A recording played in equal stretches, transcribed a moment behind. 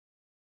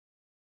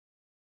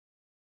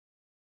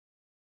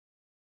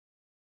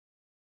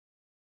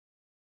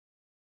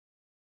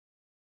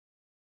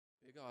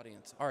Big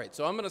audience. All right,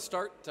 so I'm going to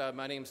start.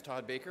 My name's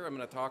Todd Baker. I'm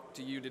going to talk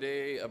to you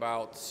today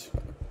about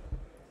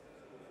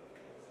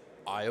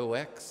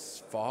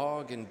IOX,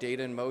 fog, and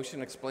data in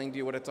motion, explain to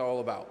you what it's all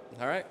about.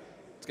 All right?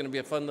 It's going to be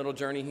a fun little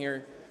journey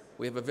here.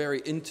 We have a very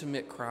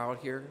intimate crowd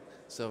here,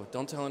 so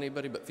don't tell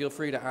anybody, but feel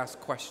free to ask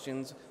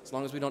questions as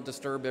long as we don't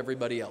disturb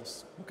everybody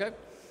else. Okay?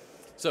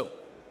 So,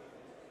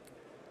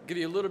 give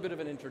you a little bit of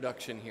an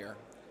introduction here.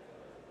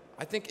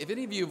 I think if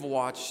any of you have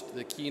watched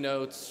the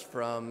keynotes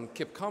from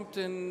Kip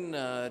Compton,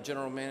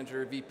 General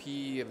Manager,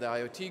 VP of the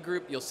IoT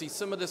group, you'll see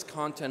some of this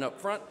content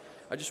up front.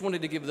 I just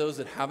wanted to give those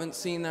that haven't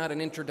seen that an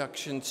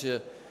introduction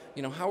to,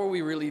 how are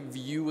we really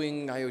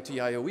viewing IoT,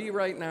 IoE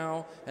right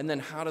now, and then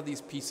how do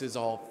these pieces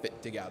all fit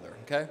together,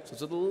 okay? So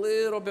it's a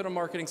little bit of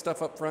marketing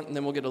stuff up front, and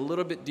then we'll get a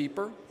little bit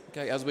deeper,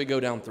 okay, as we go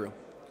down through.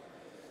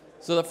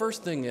 So the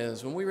first thing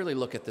is, when we really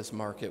look at this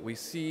market, we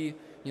see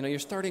you're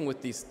starting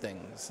with these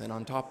things, and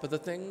on top of the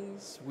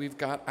things, we've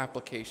got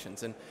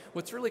applications. And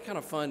what's really kind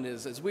of fun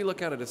is, as we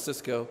look at it at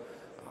Cisco,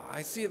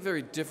 I see it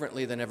very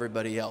differently than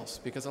everybody else,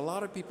 because a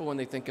lot of people, when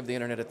they think of the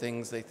Internet of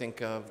Things, they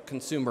think of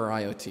consumer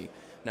IoT.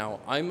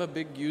 Now, I'm a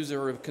big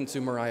user of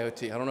consumer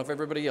IoT. I don't know if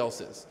everybody else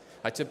is.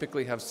 I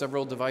typically have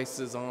several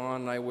devices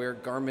on. I wear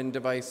Garmin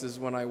devices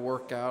when I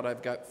work out.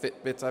 I've got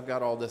Fitbits. I've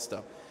got all this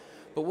stuff.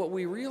 But what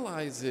we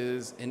realize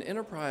is, in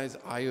enterprise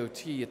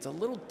IoT, it's a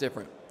little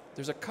different.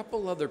 There's a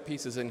couple other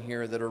pieces in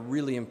here that are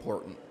really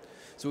important.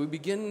 So we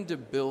begin to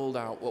build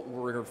out what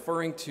we're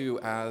referring to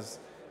as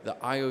the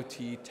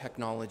IoT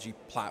technology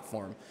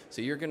platform.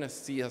 So you're going to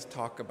see us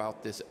talk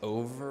about this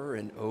over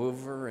and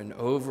over and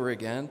over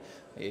again,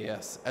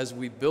 yes, as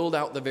we build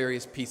out the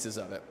various pieces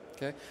of it.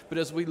 Okay? But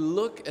as we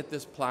look at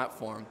this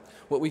platform,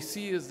 what we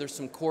see is there's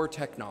some core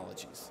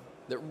technologies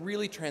that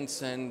really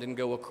transcend and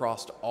go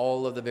across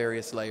all of the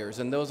various layers,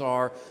 and those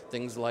are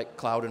things like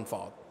cloud and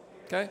fog.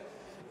 Okay?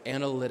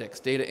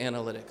 Analytics, data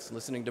analytics,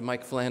 listening to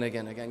Mike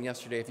Flanagan again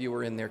yesterday if you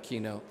were in their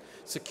keynote.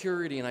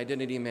 Security and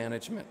identity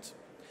management.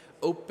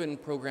 Open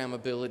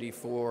programmability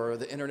for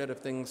the Internet of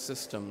Things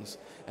systems.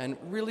 And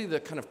really the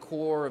kind of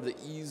core of the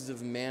ease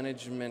of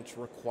management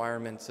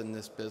requirements in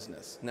this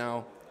business.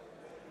 Now,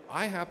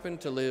 I happen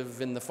to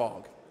live in the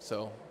fog.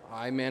 So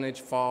I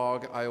manage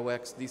fog,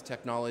 IOX, these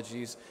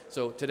technologies.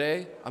 So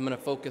today I'm going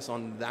to focus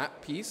on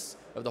that piece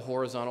of the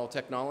horizontal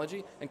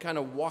technology and kind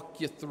of walk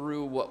you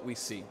through what we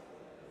see.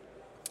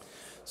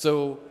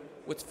 So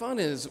what's fun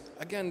is,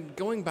 again,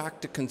 going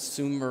back to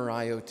consumer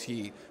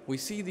IoT, we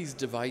see these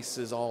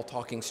devices all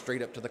talking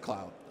straight up to the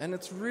cloud. And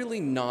it's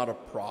really not a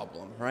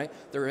problem, right?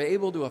 They're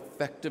able to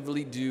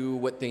effectively do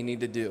what they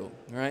need to do,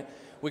 right?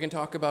 We can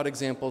talk about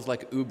examples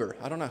like Uber.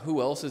 I don't know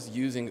who else is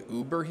using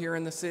Uber here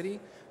in the city,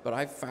 but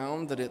I've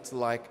found that it's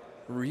like,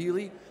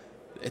 really,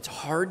 it's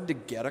hard to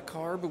get a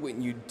car, but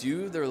when you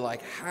do, they're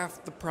like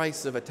half the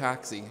price of a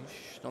taxi.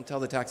 Shh, don't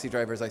tell the taxi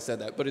drivers I said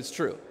that, but it's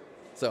true.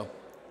 So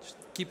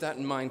keep that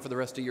in mind for the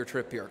rest of your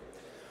trip here.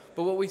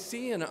 But what we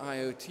see in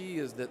IoT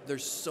is that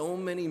there's so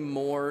many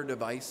more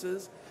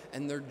devices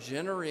and they're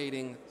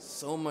generating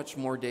so much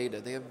more data.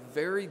 They have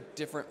very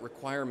different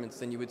requirements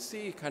than you would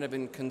see kind of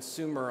in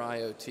consumer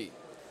IoT.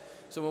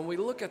 So when we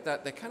look at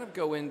that, they kind of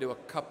go into a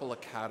couple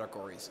of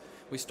categories.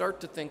 We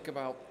start to think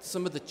about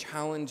some of the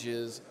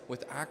challenges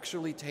with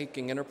actually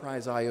taking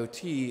enterprise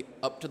IoT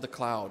up to the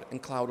cloud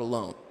and cloud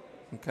alone,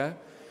 okay?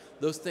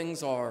 Those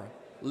things are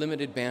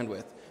limited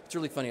bandwidth. It's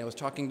really funny, I was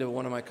talking to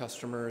one of my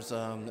customers,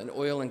 an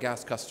oil and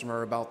gas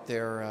customer, about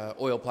their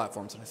oil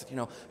platforms, and I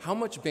said, how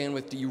much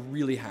bandwidth do you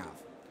really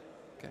have?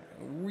 Okay,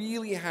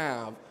 really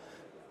have,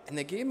 and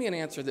they gave me an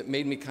answer that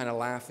made me kind of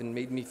laugh and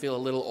made me feel a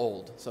little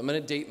old, so I'm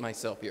going to date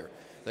myself here.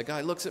 The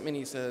guy looks at me and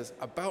he says,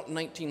 about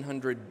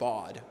 1900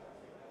 baud.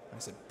 I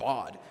said,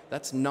 baud?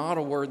 That's not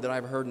a word that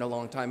I've heard in a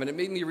long time. And it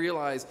made me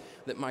realize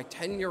that my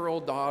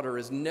 10-year-old daughter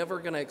is never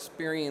going to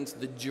experience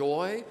the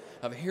joy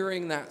of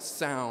hearing that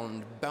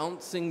sound,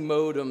 bouncing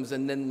modems,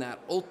 and then that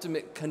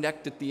ultimate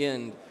connect at the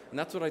end. And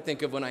that's what I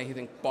think of when I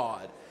think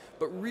baud.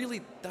 But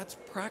really, that's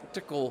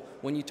practical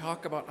when you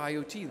talk about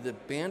IoT. The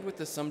bandwidth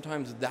is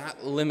sometimes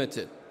that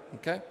limited,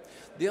 okay?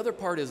 The other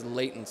part is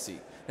latency.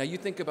 Now, you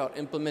think about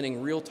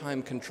implementing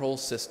real-time control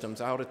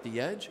systems out at the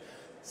edge.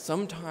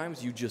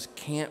 Sometimes you just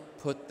can't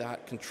put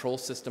that control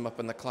system up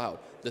in the cloud.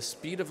 The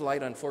speed of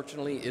light,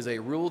 unfortunately, is a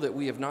rule that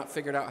we have not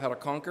figured out how to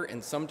conquer,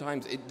 and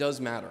sometimes it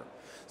does matter.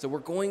 So we're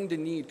going to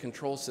need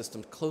control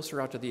systems closer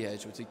out to the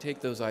edge as we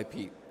take those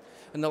IP.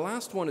 And the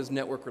last one is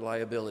network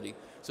reliability.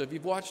 So if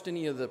you've watched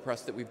any of the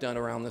press that we've done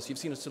around this, you've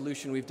seen a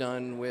solution we've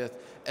done with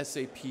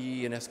SAP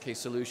and SK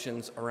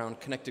Solutions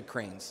around connected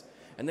cranes.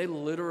 And they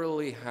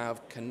literally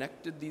have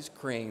connected these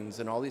cranes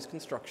in all these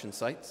construction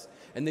sites,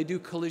 and they do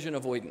collision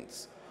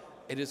avoidance.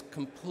 It is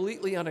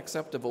completely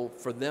unacceptable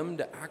for them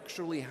to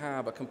actually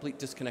have a complete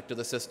disconnect of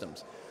the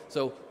systems.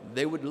 So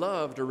they would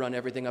love to run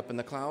everything up in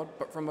the cloud,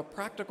 but from a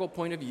practical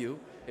point of view,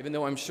 even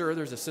though I'm sure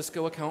there's a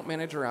Cisco account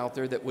manager out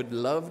there that would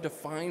love to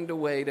find a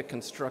way to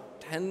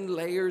construct 10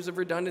 layers of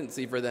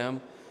redundancy for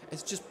them,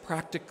 it's just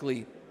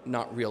practically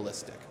not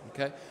realistic,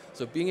 okay?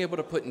 So being able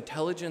to put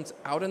intelligence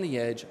out on the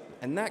edge,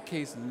 in that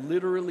case,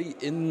 literally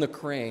in the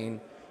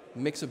crane,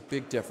 makes a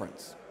big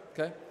difference,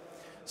 okay?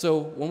 So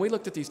when we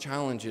looked at these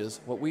challenges,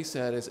 what we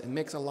said is it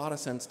makes a lot of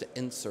sense to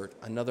insert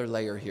another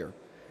layer here,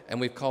 and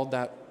we've called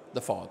that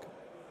the fog,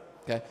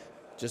 okay?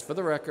 Just for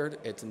the record,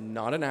 it's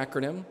not an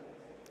acronym.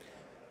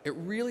 It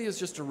really is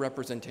just a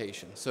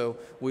representation. So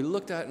we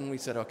looked at it and we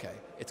said, okay,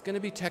 it's going to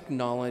be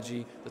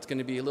technology that's going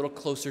to be a little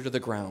closer to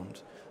the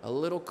ground, a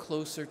little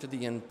closer to the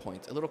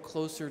endpoint, a little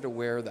closer to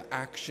where the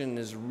action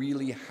is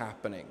really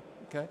happening,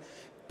 okay?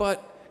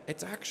 But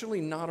it's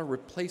actually not a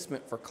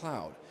replacement for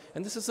cloud.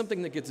 And this is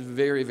something that gets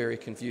very, very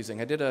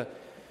confusing. I did an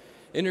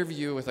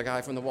interview with a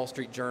guy from the Wall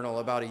Street Journal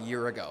about a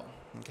year ago,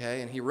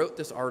 okay? And he wrote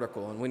this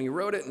article. And when he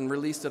wrote it and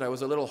released it, I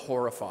was a little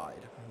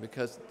horrified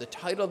because the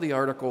title of the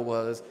article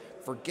was,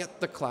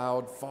 "Forget the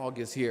cloud, fog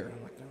is here."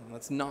 I'm like, no,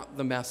 that's not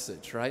the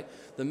message, right?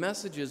 The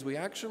message is we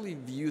actually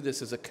view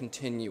this as a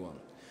continuum.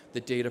 The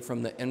data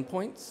from the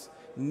endpoints,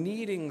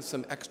 needing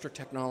some extra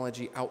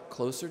technology out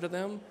closer to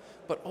them,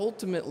 but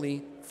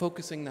ultimately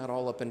focusing that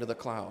all up into the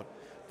cloud.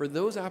 For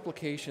those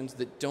applications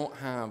that don't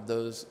have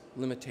those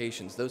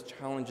limitations, those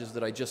challenges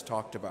that I just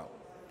talked about,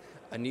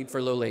 a need for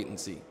low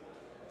latency,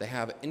 they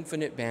have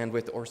infinite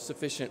bandwidth or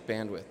sufficient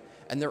bandwidth,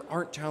 and there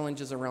aren't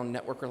challenges around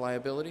network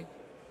reliability,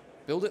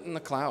 build it in the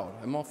cloud.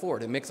 I'm all for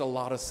it. It makes a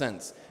lot of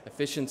sense.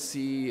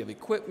 Efficiency of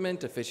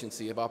equipment,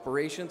 efficiency of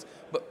operations.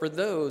 But for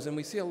those, and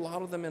we see a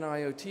lot of them in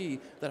IoT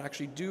that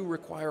actually do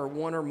require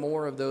one or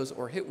more of those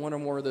or hit one or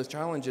more of those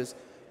challenges,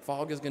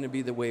 fog is going to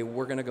be the way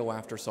we're going to go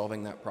after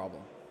solving that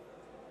problem.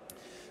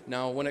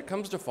 Now, when it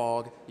comes to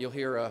fog, you'll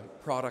hear a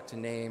product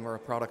name or a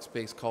product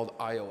space called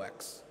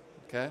IOX,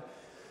 okay?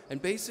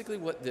 And basically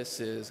what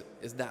this is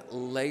that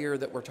layer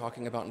that we're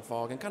talking about in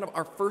fog and kind of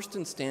our first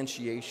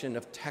instantiation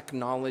of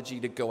technology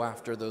to go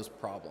after those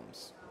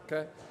problems,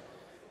 okay?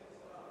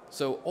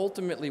 So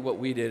ultimately what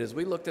we did is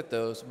we looked at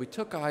those, we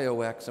took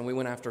IOX and we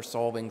went after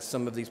solving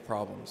some of these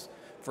problems.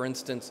 For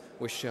instance,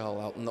 with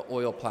Shell out in the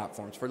oil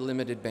platforms for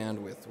limited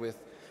bandwidth, with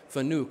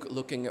Fanuc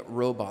looking at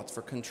robots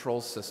for control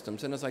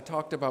systems, and as I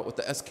talked about with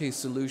the SK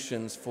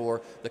solutions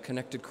for the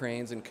connected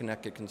cranes and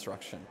connected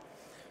construction.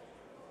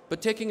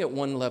 But taking it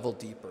one level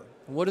deeper,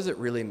 what does it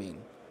really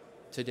mean?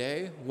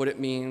 Today, what it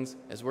means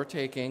is we're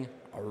taking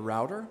a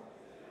router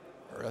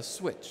or a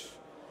switch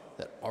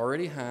that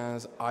already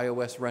has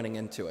iOS running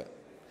into it.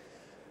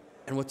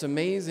 And what's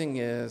amazing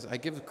is I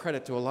give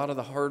credit to a lot of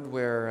the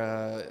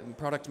hardware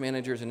product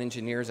managers and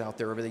engineers out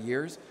there over the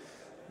years.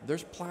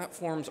 There's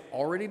platforms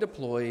already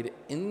deployed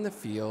in the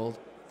field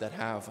that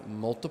have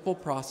multiple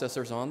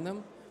processors on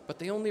them, but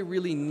they only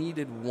really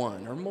needed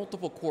one, or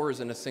multiple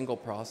cores in a single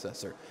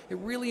processor. It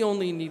really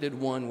only needed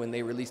one when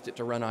they released it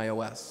to run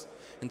iOS.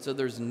 And so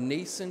there's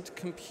nascent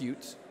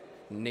compute,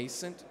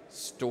 nascent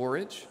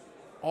storage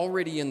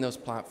already in those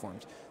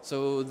platforms.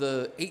 So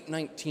the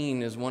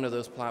 819 is one of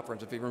those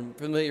platforms, if you're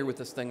familiar with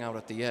this thing out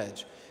at the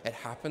edge. It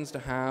happens to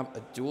have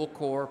a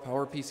dual-core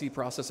PowerPC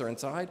processor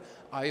inside.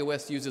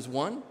 iOS uses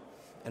one,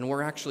 and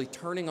we're actually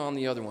turning on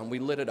the other one. We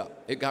lit it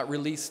up. It got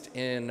released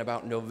in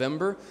about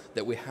November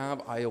that we have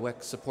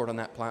iOS support on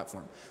that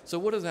platform. So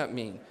what does that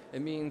mean?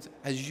 It means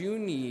as you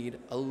need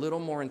a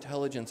little more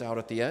intelligence out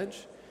at the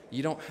edge,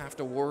 you don't have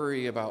to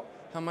worry about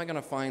how am I going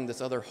to find this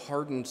other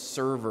hardened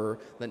server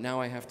that now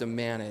I have to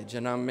manage,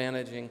 and I'm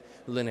managing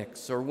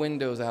Linux or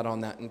Windows out on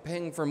that and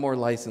paying for more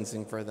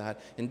licensing for that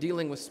and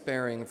dealing with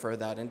sparing for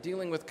that and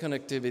dealing with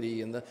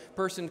connectivity and the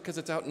person, because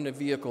it's out in a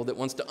vehicle, that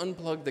wants to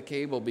unplug the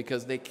cable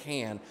because they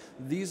can.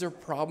 These are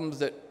problems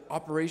that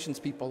operations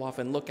people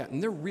often look at,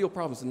 and they're real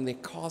problems and they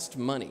cost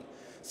money.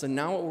 So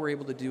now what we're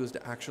able to do is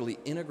to actually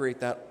integrate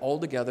that all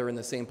together in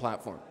the same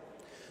platform.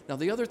 Now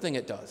the other thing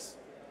it does,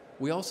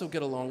 we also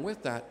get along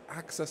with that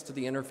access to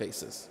the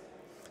interfaces.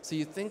 So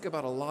you think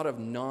about a lot of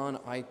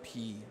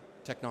non-IP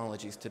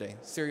technologies today,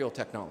 serial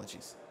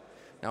technologies.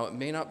 Now it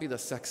may not be the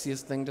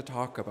sexiest thing to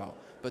talk about,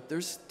 but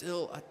there's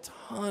still a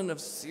ton of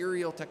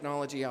serial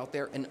technology out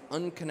there and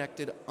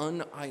unconnected,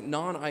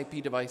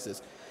 non-IP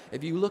devices.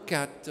 If you look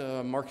at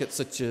markets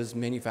such as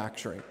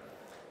manufacturing,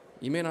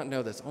 you may not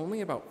know this, only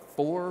about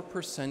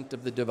 4%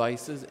 of the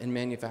devices in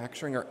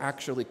manufacturing are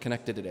actually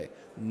connected today.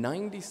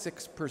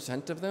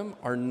 96% of them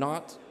are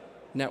not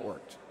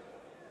networked.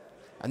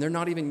 And they're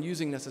not even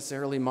using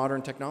necessarily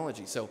modern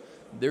technology. So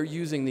they're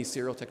using these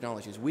serial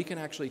technologies. We can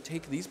actually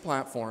take these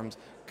platforms,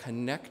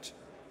 connect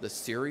the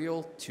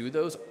serial to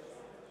those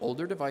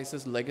older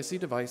devices, legacy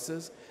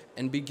devices,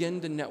 and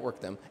begin to network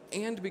them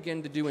and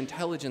begin to do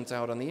intelligence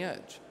out on the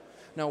edge.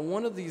 Now,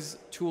 one of these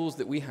tools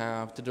that we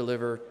have to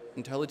deliver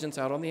intelligence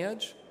out on the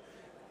edge,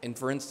 and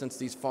for instance,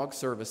 these fog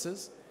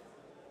services,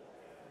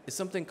 is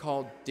something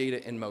called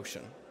data in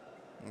motion.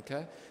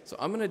 Okay, so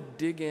I'm going to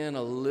dig in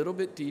a little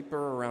bit deeper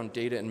around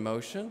data in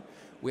motion.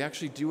 We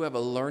actually do have a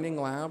learning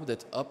lab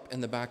that's up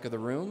in the back of the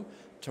room.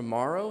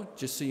 Tomorrow,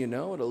 just so you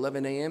know, at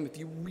 11 a.m., if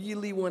you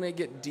really want to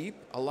get deep,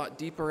 a lot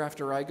deeper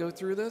after I go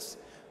through this,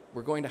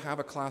 we're going to have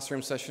a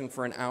classroom session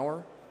for an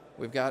hour.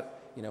 We've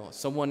got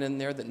someone in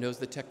there that knows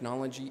the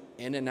technology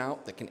in and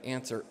out that can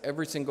answer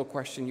every single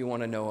question you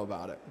want to know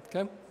about it,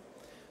 okay?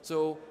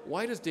 So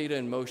why does data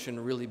in motion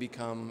really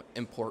become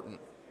important?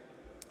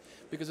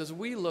 Because as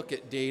we look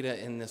at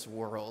data in this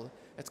world,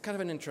 it's kind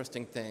of an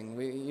interesting thing.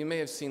 You may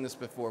have seen this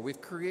before.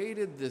 We've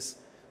created this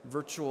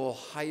virtual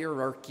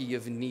hierarchy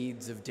of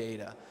needs of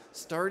data,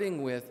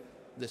 starting with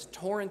this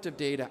torrent of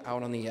data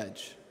out on the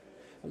edge.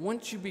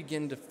 Once you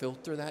begin to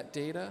filter that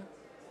data,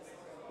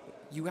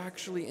 you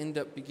actually end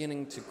up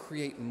beginning to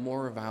create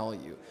more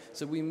value.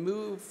 So we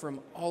move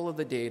from all of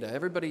the data.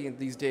 Everybody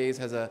these days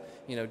has a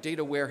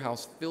data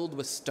warehouse filled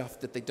with stuff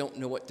that they don't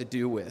know what to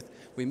do with.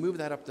 We move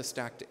that up the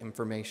stack to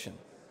information,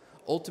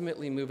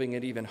 ultimately moving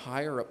it even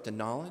higher up to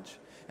knowledge.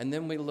 And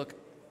then we look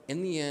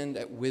in the end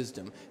at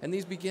wisdom. And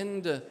these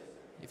begin to,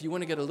 if you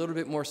want to get a little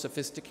bit more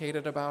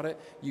sophisticated about it,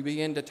 you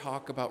begin to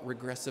talk about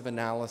regressive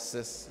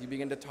analysis. You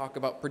begin to talk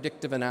about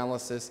predictive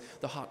analysis,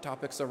 the hot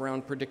topics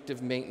around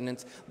predictive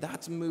maintenance.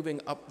 That's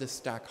moving up the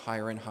stack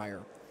higher and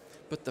higher.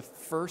 But the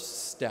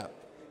first step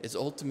is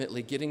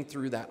ultimately getting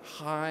through that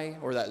high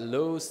or that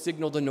low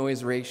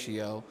signal-to-noise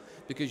ratio,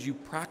 because you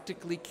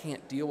practically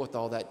can't deal with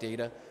all that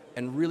data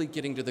and really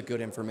getting to the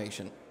good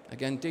information.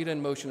 Again, data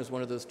in motion is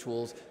one of those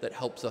tools that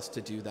helps us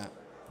to do that.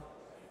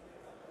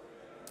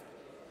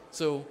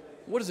 So,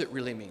 what does it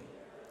really mean?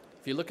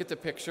 If you look at the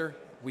picture,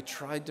 we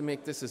tried to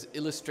make this as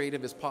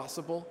illustrative as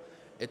possible.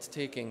 It's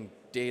taking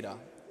data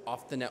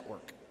off the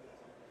network.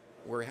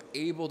 We're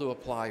able to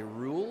apply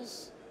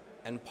rules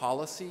and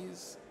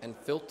policies and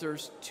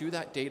filters to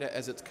that data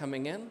as it's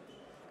coming in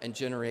and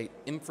generate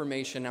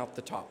information out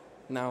the top.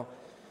 Now,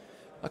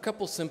 a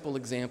couple simple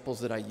examples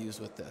that I use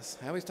with this.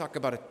 I always talk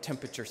about a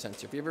temperature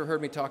sensor. If you ever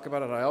heard me talk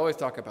about it, I always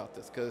talk about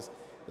this because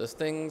those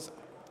things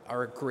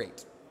are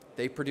great.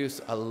 They produce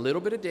a little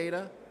bit of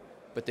data,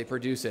 but they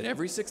produce it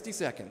every 60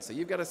 seconds. So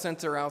you've got a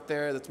sensor out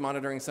there that's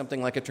monitoring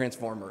something like a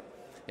transformer.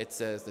 It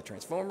says the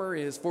transformer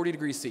is 40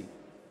 degrees C.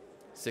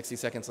 60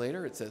 seconds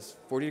later, it says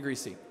 40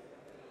 degrees C.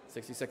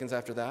 60 seconds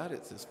after that,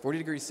 it says 40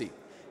 degrees C.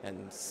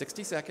 And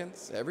 60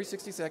 seconds, every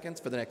 60 seconds,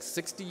 for the next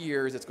 60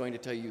 years, it's going to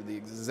tell you the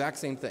exact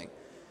same thing.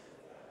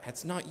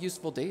 That's not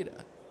useful data.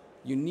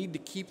 You need to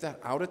keep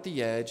that out at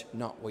the edge,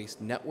 not waste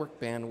network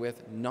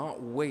bandwidth,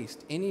 not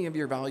waste any of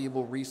your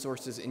valuable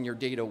resources in your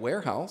data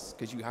warehouse,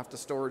 because you have to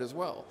store it as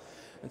well.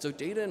 And so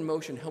data in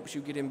motion helps you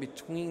get in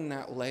between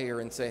that layer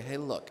and say, hey,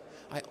 look,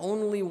 I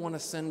only want to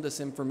send this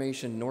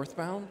information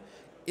northbound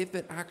if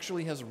it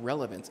actually has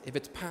relevance, if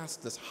it's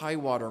past this high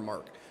water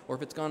mark, or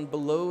if it's gone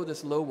below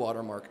this low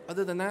water mark.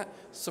 Other than that,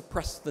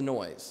 suppress the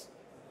noise,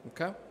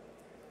 okay?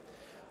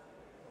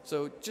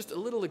 So just a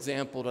little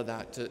example to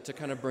that to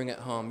kind of bring it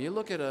home. You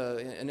look at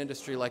an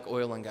industry like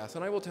oil and gas,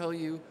 and I will tell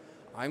you,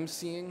 I'm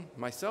seeing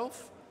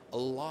myself a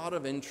lot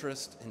of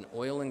interest in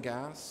oil and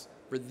gas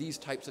for these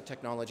types of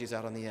technologies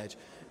out on the edge.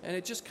 And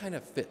it just kind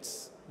of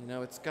fits.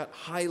 It's got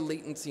high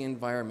latency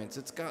environments,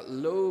 it's got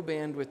low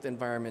bandwidth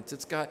environments,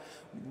 it's got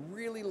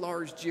really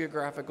large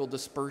geographical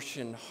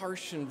dispersion,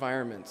 harsh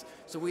environments.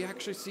 So we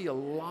actually see a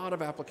lot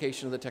of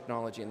application of the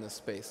technology in this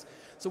space.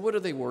 So what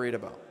are they worried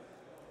about?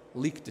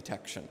 Leak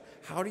detection.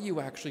 How do you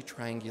actually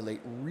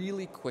triangulate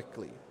really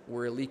quickly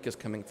where a leak is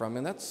coming from?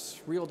 And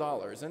that's real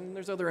dollars, and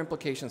there's other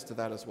implications to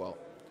that as well.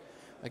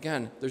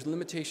 Again, there's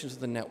limitations to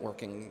the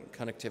networking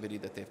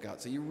connectivity that they've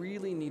got, so you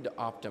really need to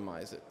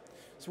optimize it.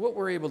 So what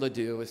we're able to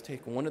do is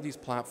take one of these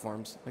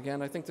platforms,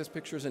 again, I think this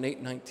picture is an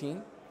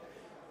 819,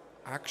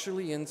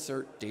 actually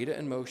insert data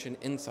in motion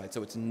inside,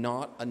 so it's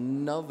not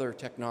another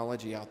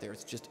technology out there,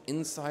 it's just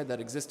inside that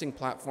existing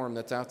platform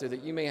that's out there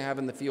that you may have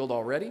in the field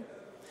already,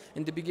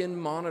 and to begin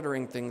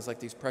monitoring things like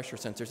these pressure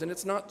sensors. And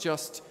it's not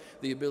just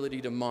the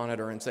ability to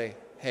monitor and say,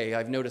 hey,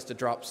 I've noticed a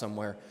drop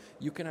somewhere.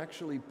 You can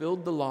actually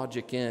build the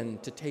logic in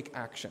to take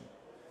action.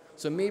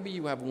 So maybe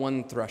you have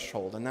one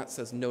threshold, and that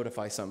says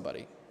notify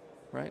somebody,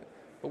 right?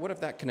 But what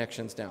if that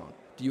connection's down?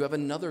 Do you have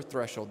another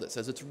threshold that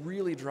says it's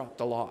really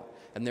dropped a lot,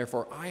 and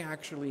therefore I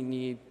actually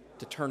need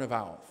to turn a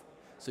valve?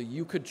 So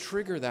you could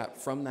trigger that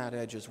from that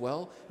edge as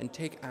well and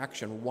take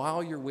action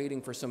while you're waiting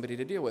for somebody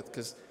to deal with,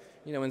 because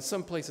in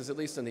some places, at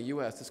least in the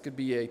US, this could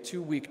be a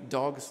 2-week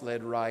dog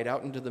sled ride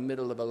out into the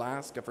middle of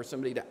Alaska for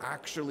somebody to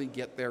actually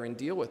get there and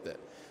deal with it.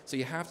 So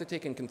you have to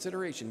take in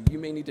consideration, you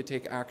may need to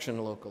take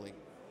action locally.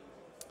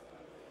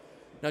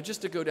 Now,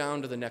 just to go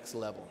down to the next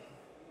level.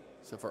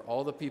 So for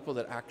all the people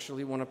that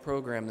actually want to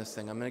program this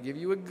thing, I'm going to give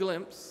you a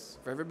glimpse.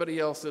 For everybody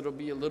else, it'll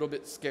be a little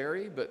bit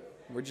scary, but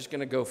we're just going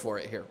to go for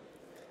it here.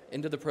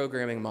 Into the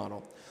programming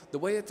model. The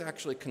way it's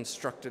actually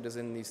constructed is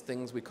in these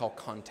things we call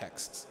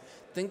contexts.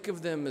 Think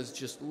of them as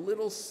just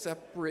little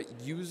separate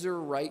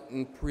user right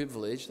and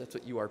privilege, that's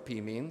what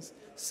URP means,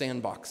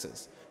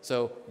 sandboxes.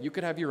 So you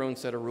could have your own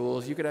set of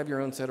rules, you could have your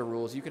own set of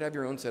rules, you could have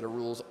your own set of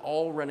rules,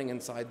 all running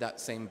inside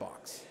that same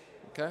box,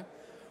 okay?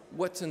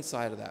 What's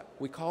inside of that?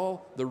 We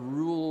call the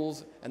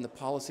rules and the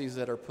policies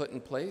that are put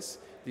in place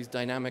these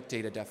dynamic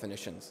data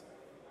definitions,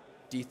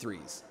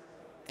 D3s.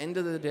 End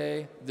of the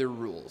day, they're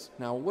rules.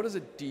 Now, what does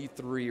a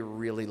D3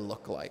 really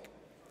look like?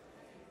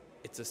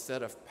 It's a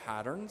set of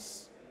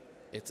patterns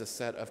It's a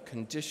set of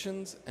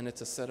conditions, and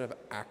it's a set of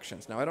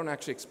actions. Now, I don't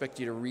actually expect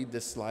you to read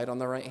this slide on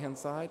the right-hand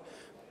side,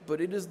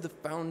 but it is the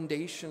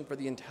foundation for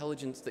the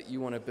intelligence that you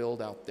want to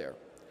build out there.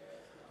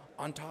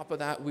 On top of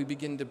that, we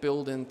begin to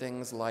build in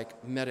things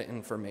like meta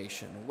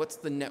information. What's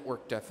the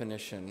network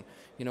definition?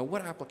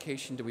 What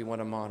application do we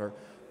want to monitor?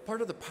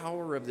 Part of the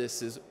power of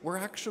this is we're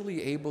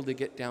actually able to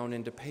get down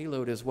into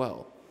payload as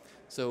well.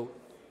 So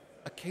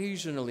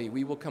occasionally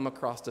we will come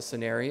across a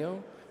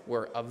scenario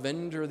where a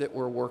vendor that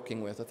we're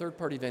working with, a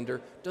third-party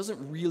vendor, doesn't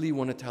really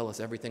want to tell us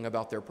everything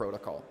about their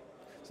protocol.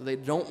 So they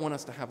don't want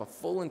us to have a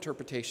full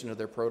interpretation of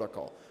their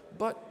protocol.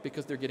 But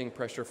because they're getting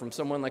pressure from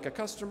someone like a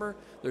customer,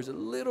 there's a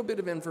little bit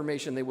of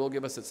information they will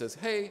give us that says,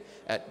 hey,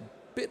 at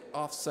bit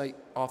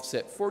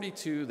offset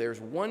 42, there's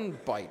 1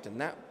 byte,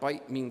 and that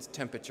byte means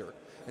temperature.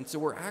 And so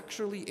we're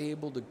actually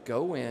able to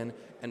go in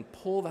and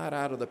pull that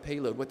out of the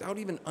payload without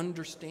even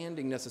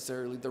understanding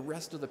necessarily the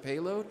rest of the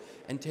payload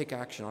and take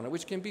action on it,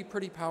 which can be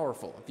pretty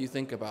powerful if you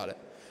think about it.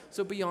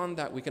 So beyond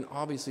that, we can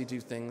obviously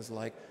do things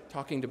like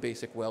talking to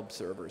basic web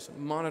servers,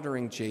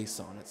 monitoring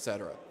JSON,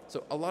 etc.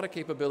 So a lot of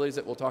capabilities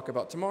that we'll talk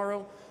about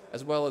tomorrow,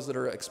 as well as that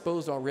are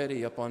exposed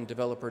already up on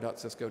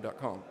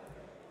developer.cisco.com.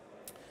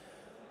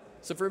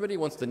 So for everybody who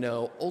wants to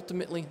know,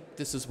 ultimately,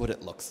 this is what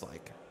it looks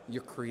like.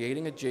 You're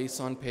creating a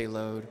JSON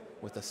payload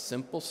with a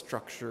simple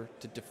structure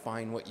to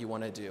define what you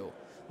want to do.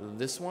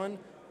 This one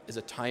is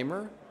a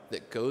timer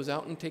that goes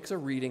out and takes a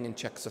reading and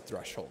checks a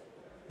threshold.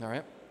 All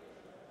right?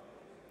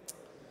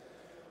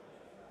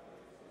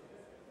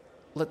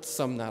 Let's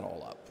sum that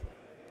all up.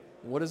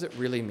 What does it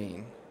really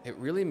mean? It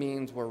really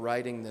means we're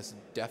writing this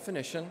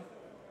definition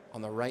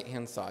on the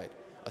right-hand side,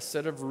 a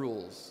set of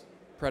rules,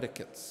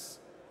 predicates,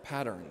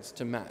 patterns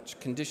to match,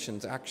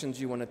 conditions,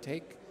 actions you want to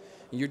take.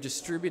 You're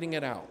distributing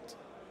it out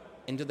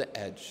into the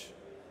edge,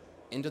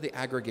 into the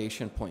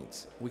aggregation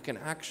points. We can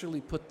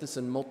actually put this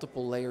in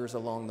multiple layers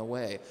along the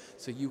way.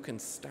 So you can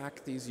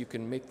stack these, you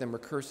can make them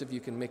recursive, you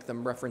can make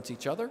them reference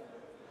each other.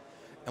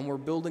 And we're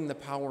building the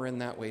power in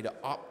that way to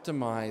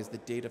optimize the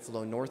data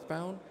flow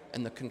northbound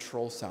and the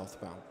control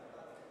southbound.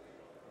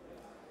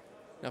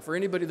 Now, for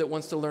anybody that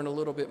wants to learn a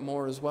little bit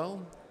more as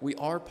well, we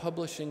are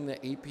publishing the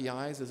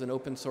APIs as an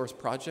open source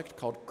project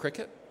called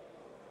Cricket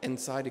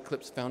inside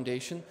Eclipse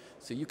Foundation.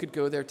 So you could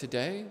go there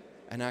today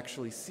and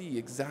actually see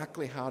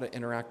exactly how to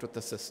interact with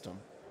the system.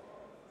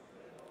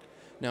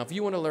 Now, if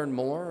you want to learn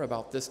more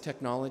about this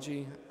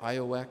technology,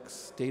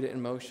 IOX, data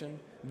in motion,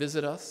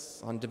 visit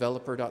us on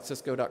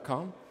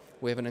developer.cisco.com.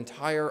 We have an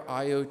entire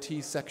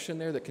IoT section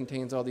there that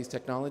contains all these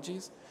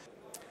technologies.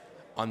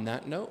 On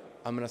that note,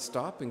 I'm going to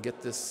stop and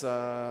get this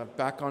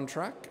back on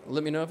track.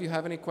 Let me know if you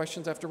have any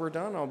questions after we're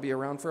done. I'll be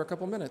around for a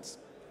couple minutes.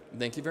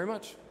 Thank you very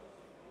much.